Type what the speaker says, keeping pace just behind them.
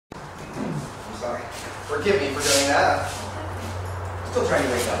sorry. Forgive me for doing that. Still trying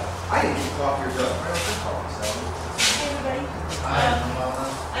to wake up. I didn't get coffee or dough. I don't drink coffee, so. Hey everybody. Hi, Ramona.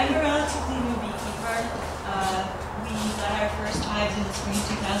 I'm a relatively new beekeeper. We got our first hives in the spring of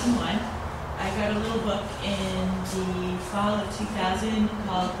 2001. I wrote a little book in the fall of 2000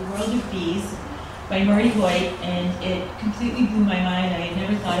 called The World of Bees by Murray Hoyt, and it completely blew my mind. I had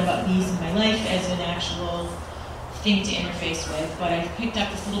never thought about bees in my life as an actual thing to interface with, but I picked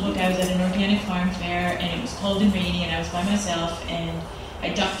up this little book. I was at an organic farm fair, and it was cold and rainy, and I was by myself, and I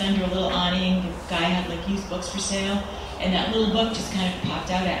ducked under a little awning. The guy had like used books for sale, and that little book just kind of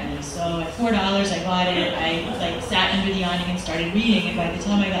popped out at me. So at $4, I bought it. I like sat under the awning and started reading, and by the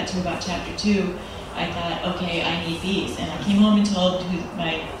time I got to about chapter 2, I thought, okay, I need bees. And I came home and told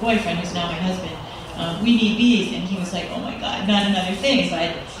my boyfriend, who's now my husband, we need bees, and he was like, oh my God, not another thing.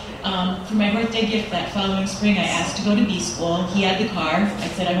 But for my birthday gift that following spring, I asked to go to bee school. He had the car. I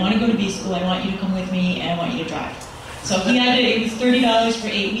said, I want to go to bee school. I want you to come with me, and I want you to drive. So he had it. It was $30 for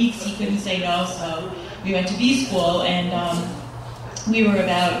 8 weeks. He couldn't say no, so we went to bee school, and we were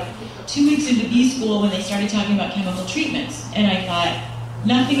about 2 weeks into bee school when they started talking about chemical treatments. And I thought,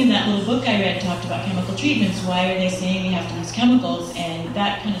 nothing in that little book I read talked about chemical treatments. Why are they saying we have to use chemicals? And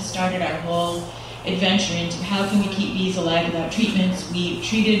that kind of started our whole adventure into how can we keep bees alive without treatments. We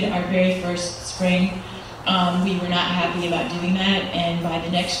treated our very first spring. We were not happy about doing that, and by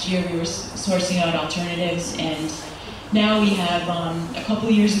the next year we were sourcing out alternatives, and now we have, a couple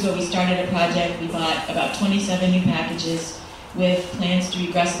of years ago we started a project. We bought about 27 new packages with plans to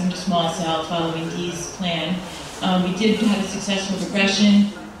regress them to small cell following Dee's plan. We did have a successful regression.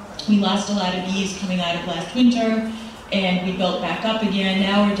 We lost a lot of bees coming out of last winter, and we built back up again.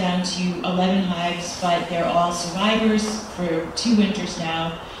 Now we're down to 11 hives, but they're all survivors for 2 winters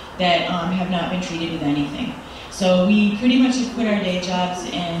now that have not been treated with anything. So we pretty much have quit our day jobs,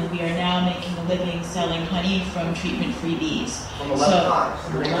 and we are now making a living selling honey from treatment-free bees. From 11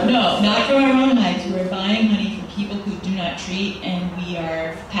 hives? No, not from our own hives. We're buying honey from people who do not treat, and we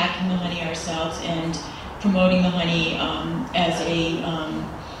are packing the honey ourselves and promoting the honey as a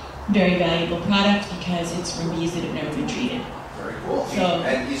very valuable product because it's from bees that have never been treated. Very cool. So,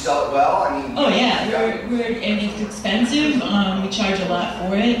 and you sell it well? I mean, oh yeah, and it's expensive. We charge a lot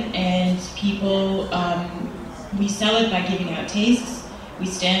for it, and people, we sell it by giving out tastes. We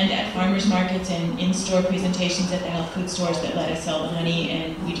stand at farmers markets and in-store presentations at the health food stores that let us sell the honey,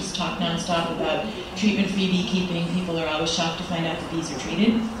 and we just talk nonstop about treatment-free beekeeping. People are always shocked to find out the bees are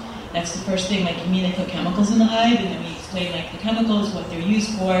treated. That's the first thing, like you mean they put chemicals in the hive, and then we explain like the chemicals, what they're used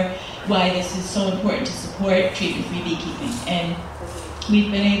for, why this is so important to support treatment-free beekeeping. And we've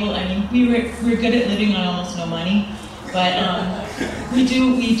been able, I mean, we're good at living on almost no money, but we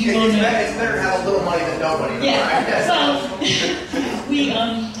do own a... It's better to have a little money than no money. Yeah, well, we,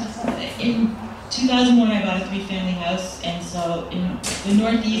 in 2001 I bought a 3-family house, and so in the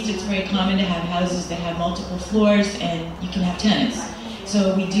Northeast it's very common to have houses that have multiple floors and you can have tenants.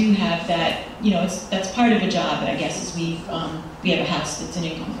 So we do have that, you know, that's part of a job, I guess, is we have a house that's an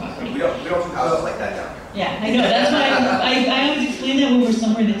income property. We don't do houses like that down here. Yeah, I know, that's why I always explain that when we're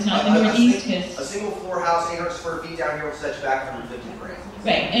somewhere that's not the Northeast, because... A single floor house, 800 square feet down here will set you back 150 grand.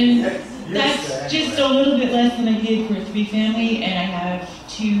 Right, and that's just a little bit less than I paid for a 3-family, and I have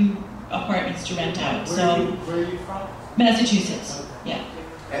 2 apartments to rent out. So Where are you from? Massachusetts, yeah.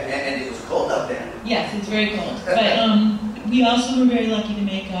 And it was cold up there. Yes, it's very cold. But we also were very lucky to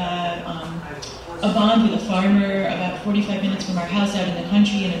make a bond with a farmer about 45 minutes from our house out in the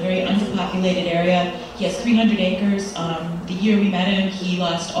country in a very underpopulated area. He has 300 acres. The year we met him, he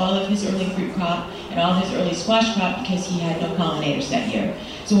lost all of his early fruit crop and all his early squash crop because he had no pollinators that year.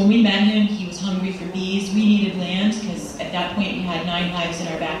 So when we met him, he was hungry for bees. We needed land because at that point we had 9 hives in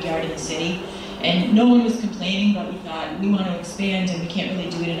our backyard in the city. And no one was complaining, but we thought we want to expand and we can't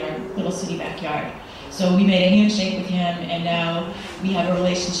really do it in our little city backyard. So we made a handshake with him, and now we have a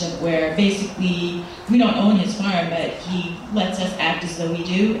relationship where basically we don't own his farm, but he lets us act as though we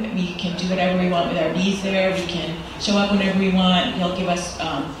do. We can do whatever we want with our bees there. We can show up whenever we want. He'll give us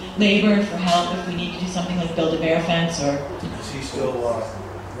labor for help if we need to do something like build a bear fence or... Is he still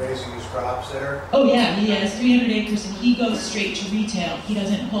raising his crops there? Oh yeah, he has 300 acres and he goes straight to retail. He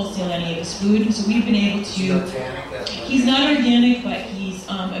doesn't wholesale any of his food, so we've been able to... He's organic? He's not organic, but he's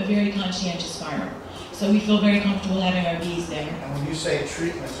a very conscientious farmer. So we feel very comfortable having our bees there. And when you say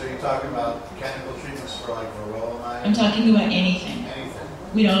treatments, are you talking about chemical treatments for like varroa mite? I'm talking about anything. Anything?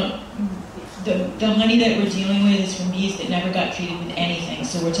 We don't... The honey that we're dealing with is from bees that never got treated with anything.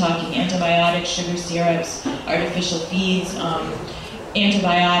 So we're talking antibiotics, sugar syrups, artificial feeds,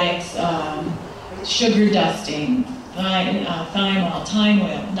 antibiotics, sugar dusting, thymol, thyme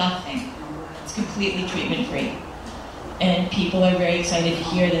oil, nothing. It's completely treatment-free. And people are very excited to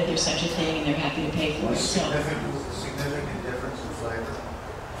hear that there's such a thing, and they're happy to pay for it. So, Significant difference in flavor?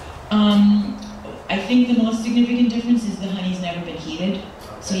 I think the most significant difference is the honey's never been heated,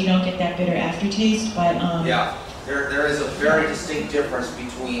 so you don't get that bitter aftertaste. But yeah, there is a very distinct difference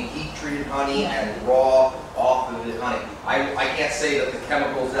between heat-treated honey and raw, off-of-it honey. I can't say that the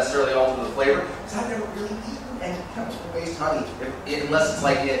chemicals necessarily alter the flavor, because I've never really eaten any chemical-based honey, unless it's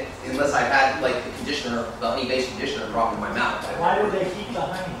like unless I've had like the conditioner, the honey-based conditioner drop in my mouth. Why do they heat the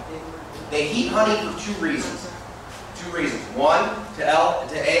honey? They heat honey for two reasons. One, to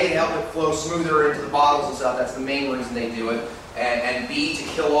help it flow smoother into the bottles and stuff. That's the main reason they do it. And B, to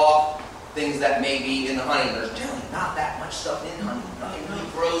kill off things that may be in the honey. There's generally not that much stuff in honey. Nothing really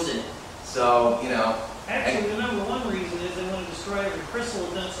grows in it. So, you know. Actually, the number one reason is they want to destroy every crystal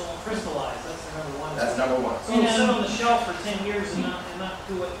that doesn't crystallize. That's the number one. That's number one. So it'll sit on the shelf for 10 years and not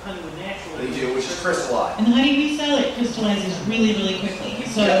do what honey would naturally They do, which is crystallize. and the honey we sell, it crystallizes really, really quickly.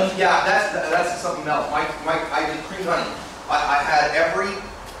 So Yeah, that's something else. I did cream honey. I had every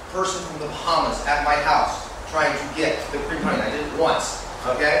person from the Bahamas at my house trying to get the cream honey. I did it once,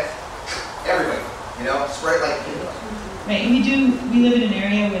 okay? Everybody, you know, spray it like. right, and we live in an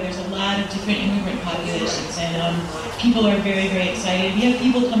area where there's a lot of different immigrant populations, and people are very, very excited. We have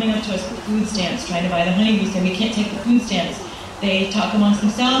people coming up to us with food stamps trying to buy the honey. We say we can't take the food stamps. They talk amongst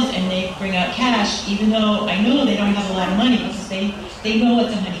themselves and they bring out cash, even though I know they don't have a lot of money because they know what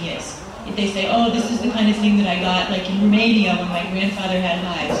the honey is. If they say, oh, this is the kind of thing that I got like in Romania when my grandfather had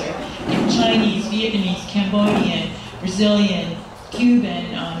hives, or in Chinese, Vietnamese, Cambodian, Brazilian,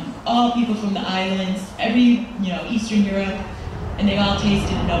 Cuban, all people from the islands, every, Eastern Europe, and they've all tasted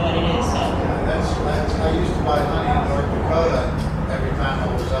and know what it is. So. Yeah, I used to buy honey in North Dakota every time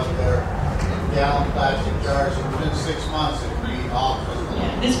I was up there in gallon plastic jars, and within 6 months it could be all crystallized.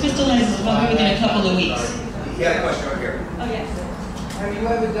 Yeah, this crystallizes probably within a couple of weeks. You had a question over here. Oh, yes. Have you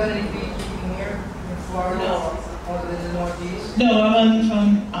ever done any beekeeping here in Florida? No. Other than the Northeast? No, I'm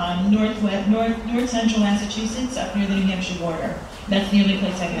from north central Massachusetts, up near the New Hampshire border. That's the only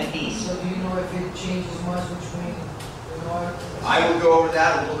place I've had bees. So do you know if it changes much between the North? I will go over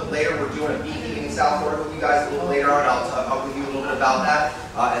that a little bit later. We're doing a beekeeping in South Florida with you guys a little later on. I'll talk with you a little bit about that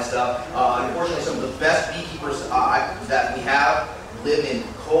and stuff. Unfortunately, some of the best beekeepers that we have live in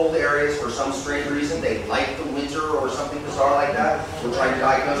cold areas for some strange reason. They like the winter or something bizarre like that. We're trying to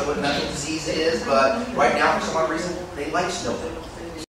diagnose what mental disease it is, but right now, for some odd reason, they like snow.